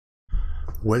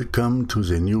Welcome to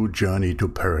the new journey to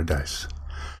paradise.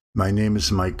 My name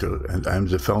is Michael and I'm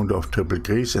the founder of Triple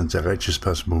Grace and the Righteous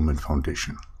Path Movement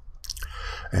Foundation.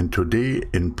 And today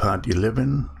in part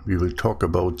 11 we will talk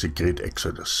about the Great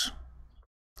Exodus.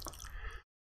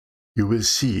 You will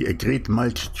see a great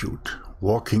multitude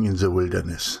walking in the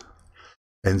wilderness,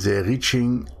 and they're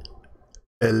reaching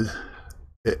an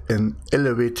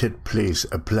elevated place,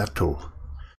 a plateau.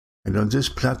 And on this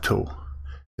plateau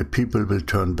the people will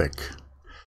turn back.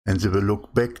 And they will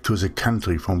look back to the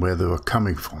country from where they were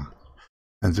coming from.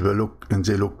 And they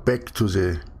look back to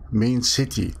the main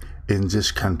city in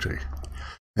this country.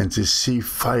 And they see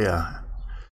fire,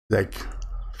 like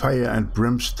fire and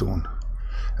brimstone,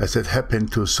 as it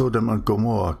happened to Sodom and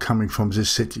Gomorrah coming from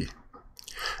this city.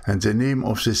 And the name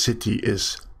of the city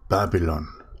is Babylon.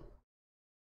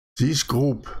 This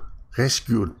group,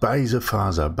 rescued by the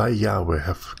Father, by Yahweh,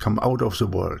 have come out of the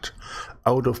world,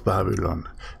 out of Babylon,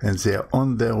 and they are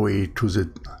on their way to the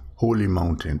holy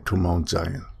mountain, to Mount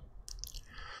Zion.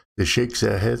 They shake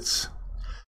their heads,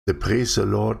 they praise the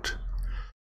Lord,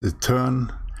 they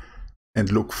turn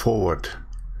and look forward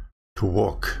to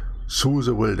walk through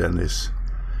the wilderness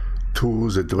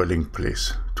to the dwelling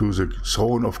place, to the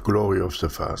throne of glory of the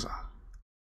Father.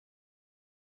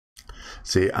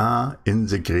 They are in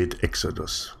the Great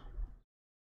Exodus.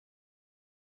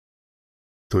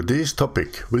 Today's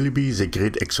topic will be the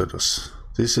Great Exodus.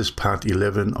 This is part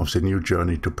 11 of the new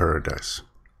journey to paradise.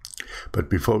 But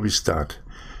before we start,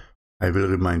 I will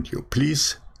remind you,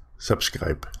 please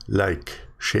subscribe, like,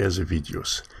 share the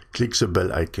videos, click the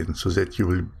bell icon so that you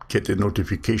will get a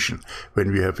notification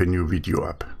when we have a new video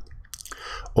up.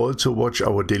 Also watch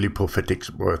our daily prophetic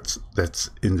words that's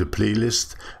in the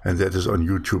playlist, and that is on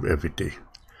YouTube every day.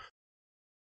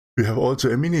 We have also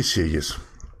a mini-series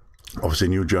of the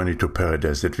new journey to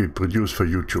paradise that we produce for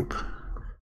YouTube.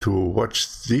 To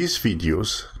watch these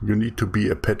videos, you need to be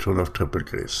a patron of Triple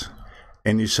Grace.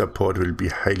 Any support will be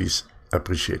highly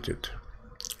appreciated.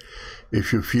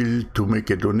 If you feel to make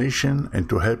a donation and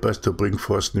to help us to bring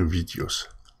forth new videos,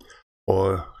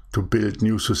 or to build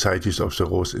new societies of the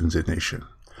rose in the nation,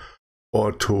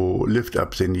 or to lift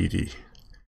up the needy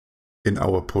in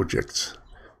our projects,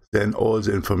 then all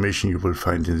the information you will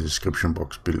find in the description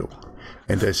box below.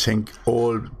 And I thank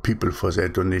all people for their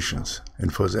donations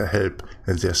and for their help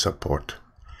and their support.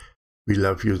 We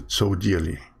love you so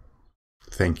dearly.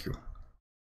 Thank you.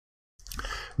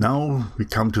 Now we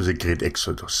come to the Great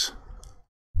Exodus.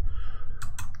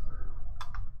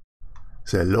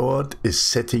 The Lord is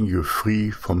setting you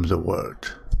free from the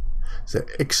world. The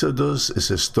Exodus is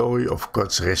a story of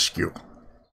God's rescue.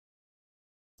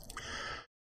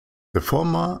 The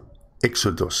former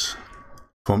Exodus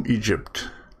from Egypt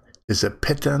is a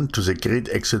pattern to the Great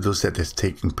Exodus that is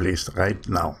taking place right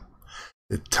now.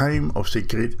 The time of the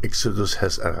Great Exodus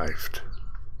has arrived,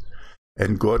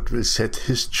 and God will set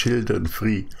His children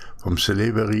free from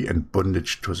slavery and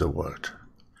bondage to the world.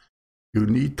 You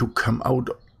need to come out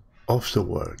of the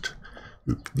world.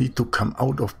 You need to come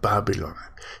out of Babylon.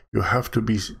 You have to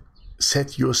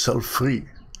set yourself free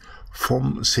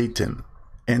from Satan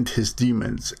and his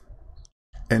demons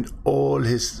and all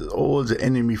the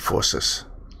enemy forces.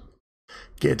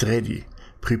 Get ready,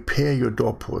 prepare your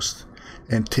doorpost,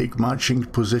 and take marching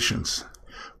positions.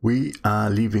 We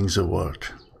are leaving the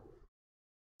world.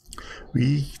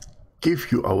 We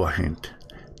give you our hand.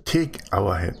 Take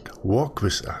our hand, walk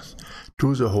with us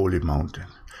to the holy mountain,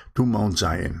 to Mount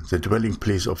Zion, the dwelling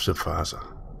place of the Father.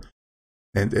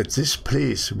 And at this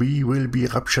place we will be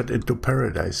raptured into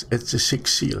paradise at the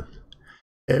sixth seal.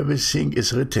 Everything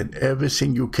is written,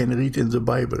 everything you can read in the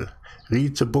Bible.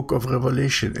 Read the book of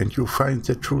Revelation and you find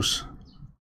the truth.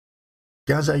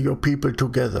 Gather your people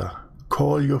together,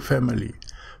 call your family,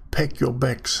 pack your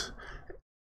bags,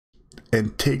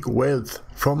 and take wealth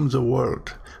from the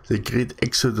world. The Great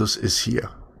Exodus is here.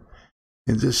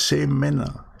 In the same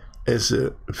manner as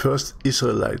the first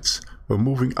Israelites were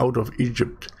moving out of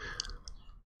Egypt,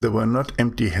 they were not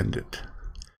empty-handed.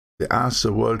 They asked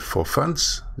the world for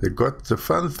funds, they got the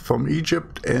funds from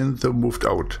Egypt and they moved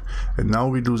out. And now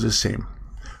we do the same.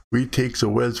 We take the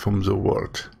wealth from the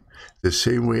world, the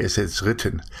same way as it's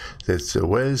written, that the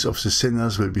wealth of the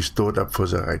sinners will be stored up for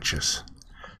the righteous.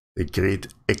 The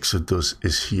Great Exodus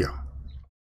is here.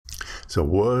 The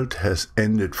world has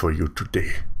ended for you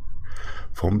today.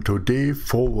 From today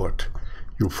forward,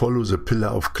 you follow the pillar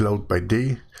of cloud by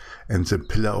day and the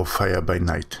pillar of fire by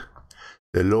night.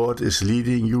 The Lord is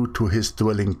leading you to His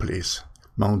dwelling place,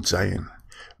 Mount Zion,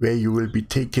 where you will be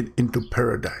taken into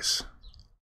paradise.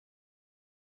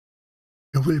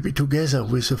 You will be together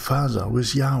with the Father,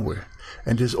 with Yahweh,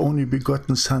 and His only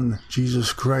begotten Son,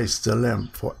 Jesus Christ, the Lamb,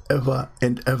 forever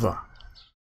and ever.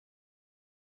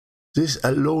 This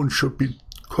alone should be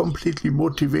completely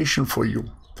motivation for you,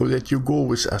 so that you go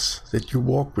with us, that you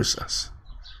walk with us.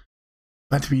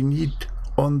 But we need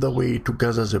on the way to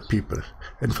gather the people,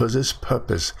 and for this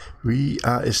purpose we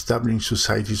are establishing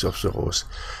societies of the rose,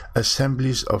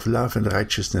 assemblies of love and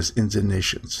righteousness in the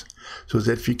nations, so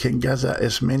that we can gather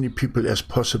as many people as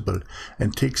possible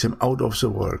and take them out of the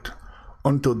world,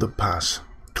 onto the path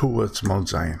towards Mount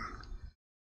Zion.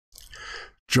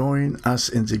 Join us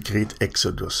in the great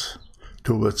exodus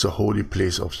towards the holy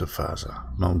place of the Father,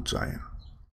 Mount Zion.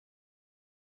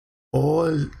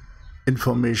 All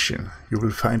information you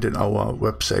will find in our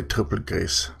website Triple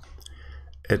Grace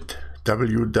at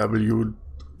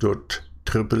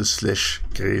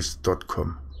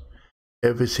www.triple/grace.com.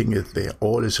 Everything is there,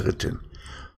 all is written.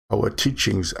 Our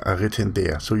teachings are written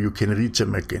there, so you can read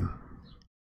them again.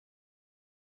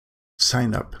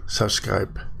 Sign up,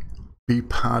 subscribe, be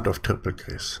part of Triple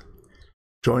Grace.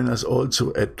 Join us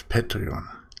also at Patreon.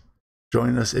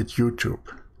 Join us at YouTube.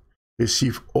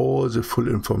 Receive all the full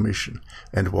information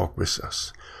and walk with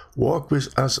us. Walk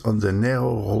with us on the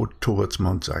narrow road towards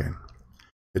Mount Zion,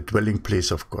 the dwelling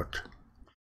place of God,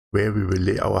 where we will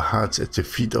lay our hearts at the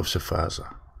feet of the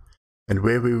Father, and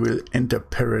where we will enter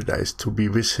paradise to be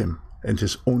with Him and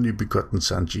His only begotten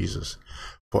Son Jesus,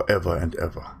 forever and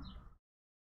ever.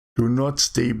 Do not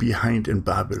stay behind in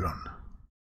Babylon.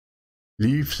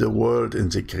 Leave the world in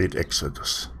the great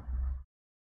exodus.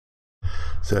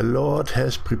 The Lord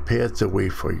has prepared the way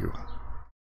for you.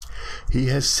 He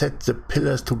has set the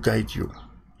pillars to guide you,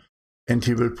 and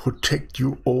He will protect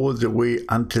you all the way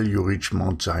until you reach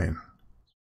Mount Zion.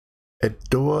 A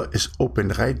door is open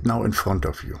right now in front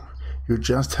of you. You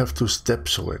just have to step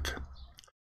through it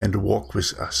and walk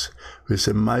with us, with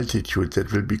a multitude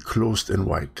that will be clothed in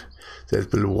white,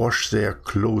 that will wash their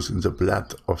clothes in the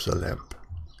blood of the Lamb.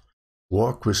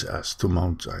 Walk with us to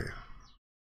Mount Zion.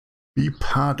 Be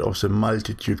part of the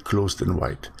multitude clothed in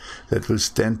white that will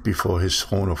stand before His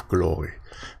throne of glory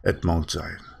at Mount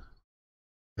Zion,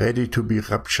 ready to be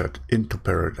raptured into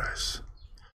paradise,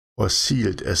 or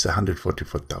sealed as the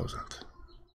 144,000.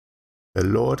 The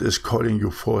Lord is calling you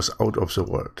forth out of the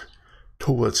world,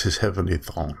 towards His heavenly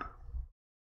throne.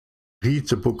 Read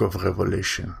the book of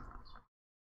Revelation.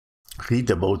 Read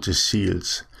about the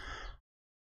seals.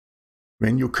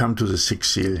 When you come to the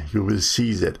sixth seal, you will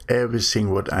see that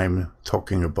everything what I'm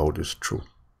talking about is true.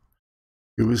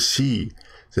 You will see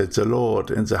that the Lord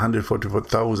and the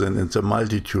 144,000 and the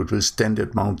multitude will stand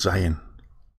at Mount Zion.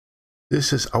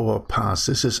 This is our path,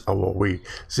 this is our way,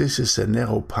 this is the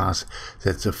narrow path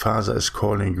that the Father is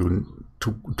calling you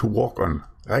to walk on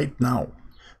right now.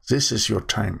 This is your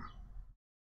time.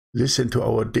 Listen to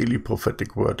our daily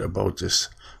prophetic word about this.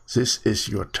 This is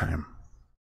your time.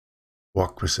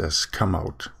 Walk with us, come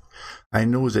out. I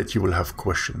know that you will have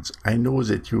questions. I know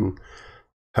that you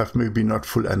have maybe not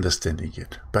full understanding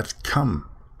yet, but come,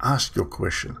 ask your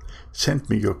question. Send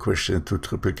me your question to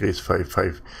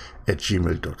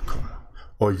triplegrace55@gmail.com,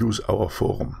 or use our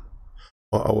forum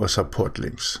or our support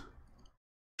links.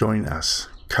 Join us,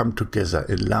 come together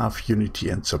in love, unity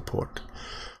and support.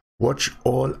 Watch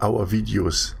all our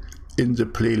videos in the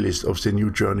playlist of the new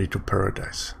Journey to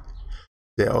Paradise.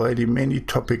 There are already many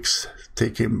topics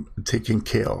taken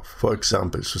care of. For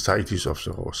example, Societies of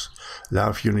the Rose,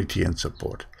 Love, Unity and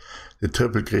Support, the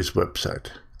Triple Grace website,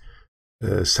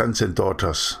 Sons and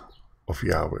Daughters of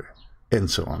Yahweh, and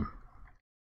so on.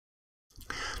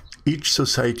 Each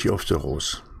Society of the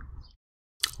Rose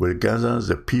will gather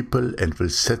the people and will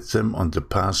set them on the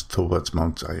path towards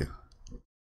Mount Zion.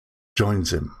 Join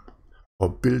them, or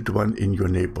build one in your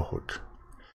neighborhood,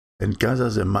 and gather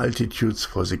the multitudes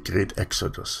for the great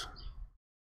exodus.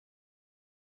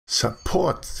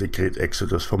 Support the great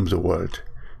exodus from the world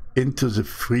into the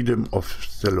freedom of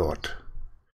the Lord.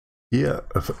 Here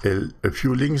a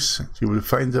few links, you will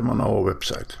find them on our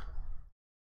website.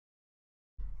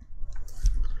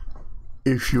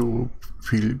 If you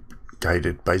feel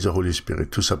guided by the Holy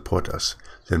Spirit to support us,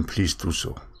 then please do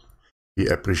so. We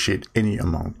appreciate any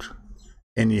amount,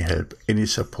 any help, any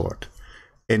support,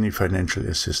 any financial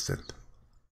assistance.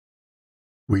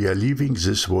 We are leaving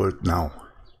this world now.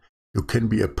 You can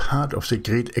be a part of the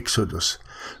great exodus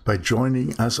by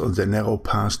joining us on the narrow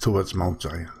path towards Mount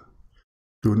Zion.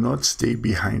 Do not stay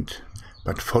behind,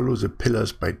 but follow the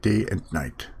pillars by day and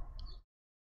night.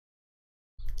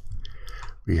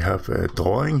 We have a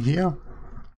drawing here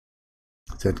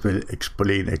that will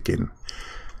explain again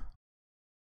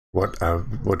what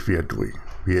we are doing.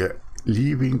 We are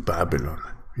leaving Babylon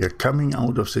We are coming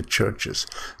out of the churches,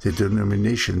 the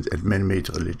denominations and man-made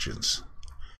religions.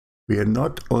 We are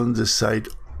not on the side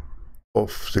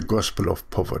of the gospel of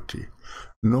poverty,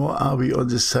 nor are we on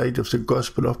the side of the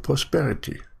gospel of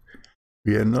prosperity.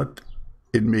 We are not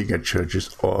in mega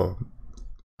churches or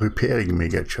preparing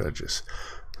mega churches.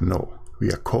 No,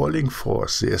 we are calling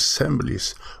forth the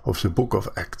assemblies of the book of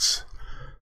Acts,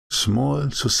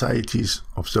 small societies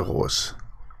of the rose,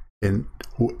 and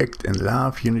who act in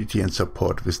love, unity and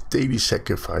support with daily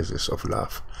sacrifices of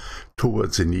love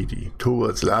towards the needy,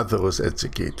 towards Lazarus at the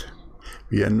gate.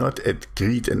 We are not at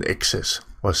greed and excess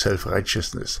or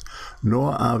self-righteousness,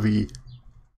 nor are we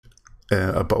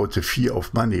about the fear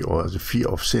of money or the fear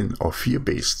of sin or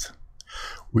fear-based.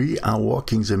 We are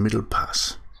walking the middle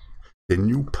path, the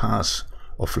new path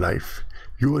of life,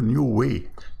 your new way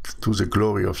to the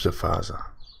glory of the Father.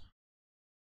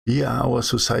 Here are our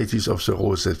societies of the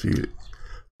rose that we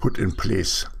put in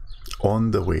place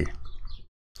on the way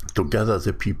to gather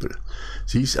the people.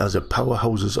 These are the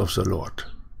powerhouses of the Lord.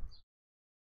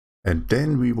 And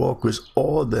then we walk with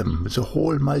all them, with the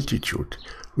whole multitude.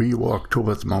 We walk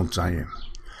towards Mount Zion.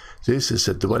 This is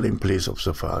the dwelling place of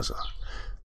the Father,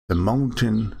 the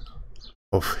mountain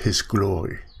of his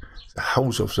glory, the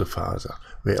house of the Father,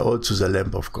 where also the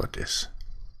Lamb of God is,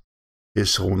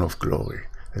 his throne of glory.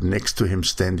 And next to him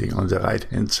standing on the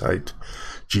right-hand side,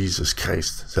 Jesus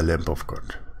Christ, the Lamb of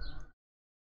God.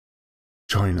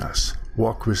 Join us,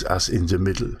 walk with us in the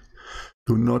middle.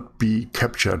 Do not be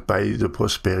captured by the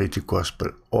prosperity gospel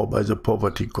or by the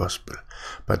poverty gospel,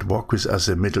 but walk with us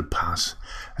the middle path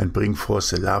and bring forth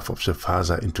the love of the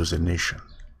Father into the nation.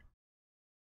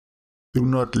 Do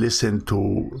not listen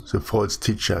to the false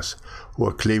teachers who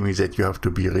are claiming that you have to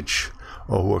be rich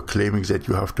or who are claiming that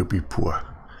you have to be poor.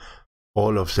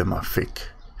 All of them are fake.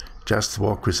 Just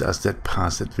walk with us that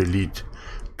path that will lead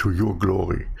to your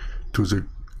glory, to the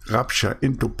rapture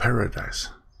into paradise.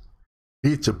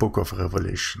 Read the book of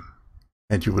Revelation,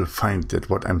 and you will find that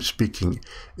what I'm speaking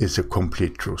is a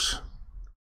complete truth.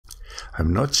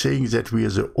 I'm not saying that we are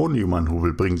the only one who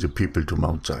will bring the people to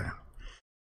Mount Zion,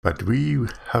 but we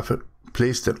have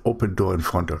placed an open door in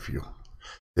front of you,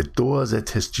 the door that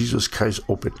has Jesus Christ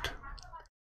opened.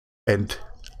 And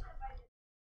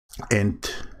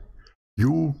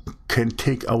you can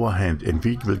take our hand and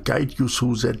we will guide you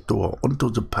through that door onto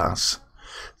the path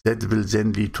that will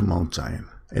then lead to Mount Zion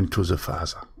and to the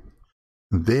Father.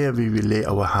 And there we will lay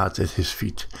our hearts at his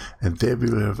feet, and there we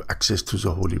will have access to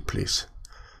the holy place.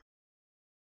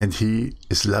 And he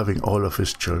is loving all of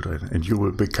his children, and you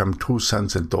will become true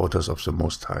sons and daughters of the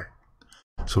Most High.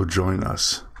 So join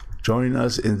us. Join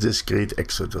us in this great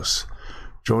exodus.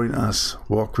 Join us,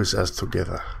 walk with us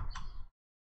together.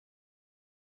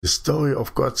 The story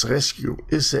of God's rescue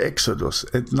is the Exodus,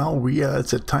 and now we are at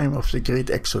the time of the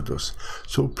great Exodus.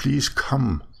 So please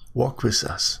come, walk with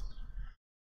us.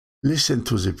 Listen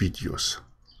to the videos.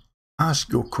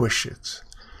 Ask your questions.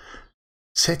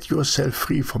 Set yourself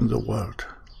free from the world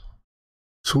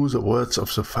through the words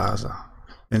of the Father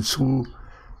and through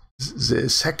the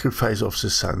sacrifice of the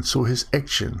Son, through his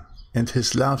action and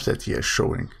his love that he is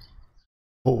showing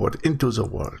forward into the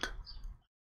world.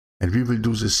 And we will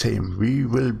do the same. We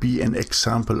will be an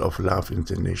example of love in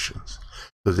the nations,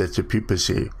 so that the people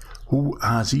say, who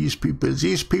are these people?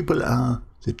 These people are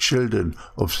the children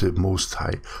of the Most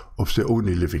High, of the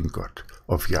only living God,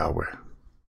 of Yahweh.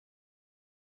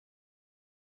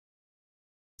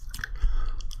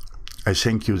 I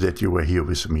thank you that you were here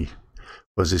with me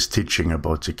for this teaching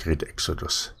about the great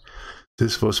Exodus.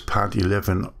 This was part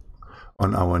 11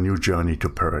 on our new journey to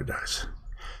paradise.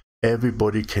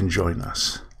 Everybody can join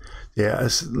us. There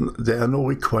are no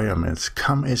requirements.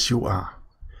 Come as you are.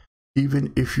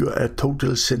 Even if you are a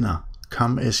total sinner,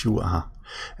 come as you are,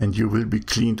 and you will be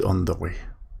cleaned on the way.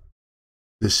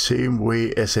 The same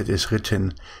way as it is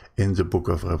written in the book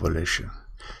of Revelation.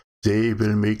 They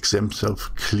will make themselves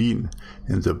clean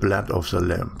in the blood of the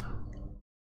Lamb.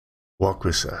 Walk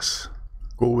with us.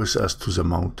 Go with us to the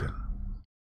mountain.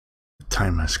 The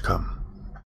time has come.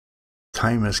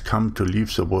 Time has come to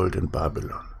leave the world in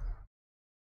Babylon.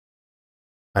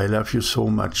 I love you so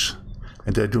much,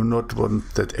 and I do not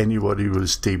want that anybody will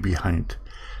stay behind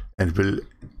and will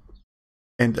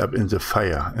end up in the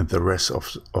fire and the wrath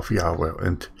of Yahweh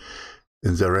and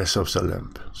in the wrath of the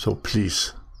Lamb. So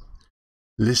please,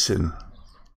 listen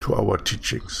to our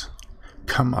teachings.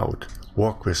 Come out,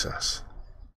 walk with us.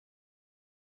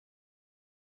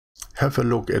 Have a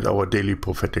look at our daily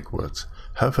prophetic words.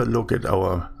 Have a look at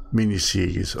our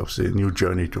mini-series of the new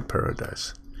journey to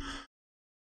paradise.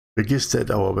 Register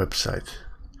at our website.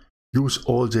 Use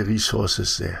all the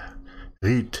resources there.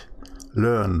 Read,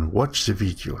 learn, watch the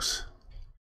videos.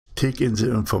 take in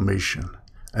the information,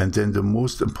 and then the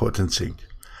most important thing,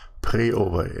 pray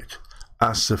over it.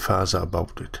 Ask the Father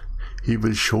about it. He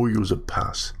will show you the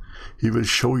path. He will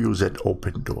show you that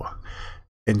open door,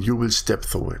 and you will step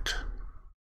through it.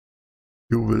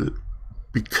 You will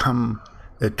become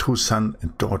a true son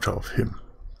and daughter of Him,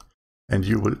 and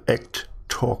you will act,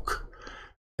 talk,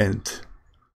 and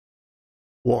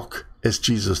walk as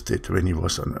Jesus did when He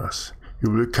was on earth.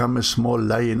 You will become a small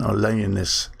lion or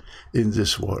lioness in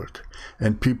this world,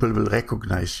 and people will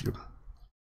recognize you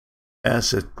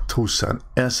as a true son,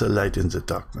 as a light in the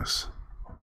darkness.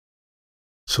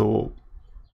 So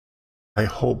I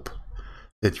hope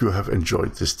that you have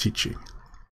enjoyed this teaching,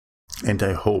 and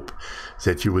I hope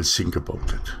that you will think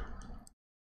about it.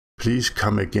 Please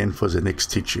come again for the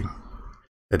next teaching.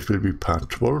 That will be part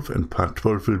 12, and part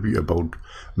 12 will be about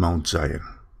Mount Zion.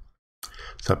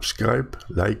 Subscribe,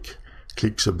 like,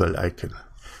 click the bell icon.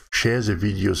 Share the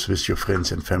videos with your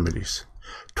friends and families.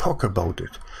 Talk about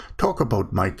it. Talk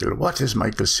about Michael. What is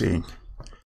Michael saying?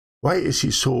 Why is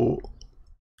he so,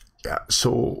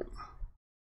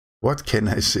 what can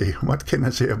I say? What can I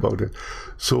say about it?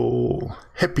 So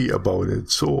happy about it,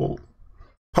 so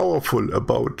powerful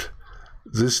about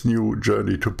this new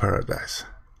journey to paradise.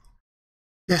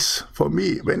 Yes, for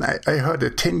me, when I heard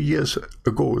it 10 years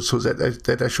ago, so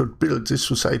that I should build these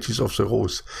societies of the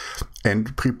rose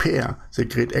and prepare the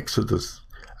great exodus,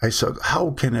 I thought,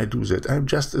 how can I do that? I'm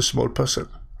just a small person.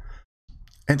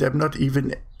 And I'm not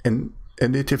even a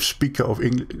native speaker of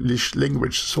English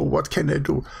language. So what can I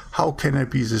do? How can I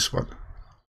be this one?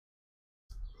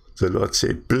 The Lord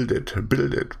said, build it,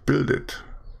 build it, build it.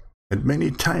 And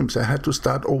many times I had to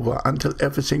start over until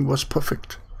everything was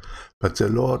perfect. But the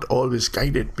Lord always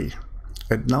guided me.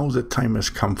 And now the time has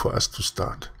come for us to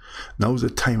start. Now the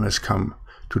time has come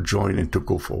to join and to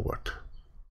go forward.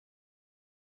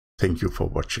 Thank you for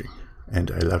watching, and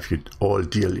I love you all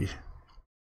dearly.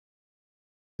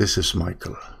 This is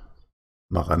Michael.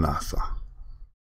 Maranatha.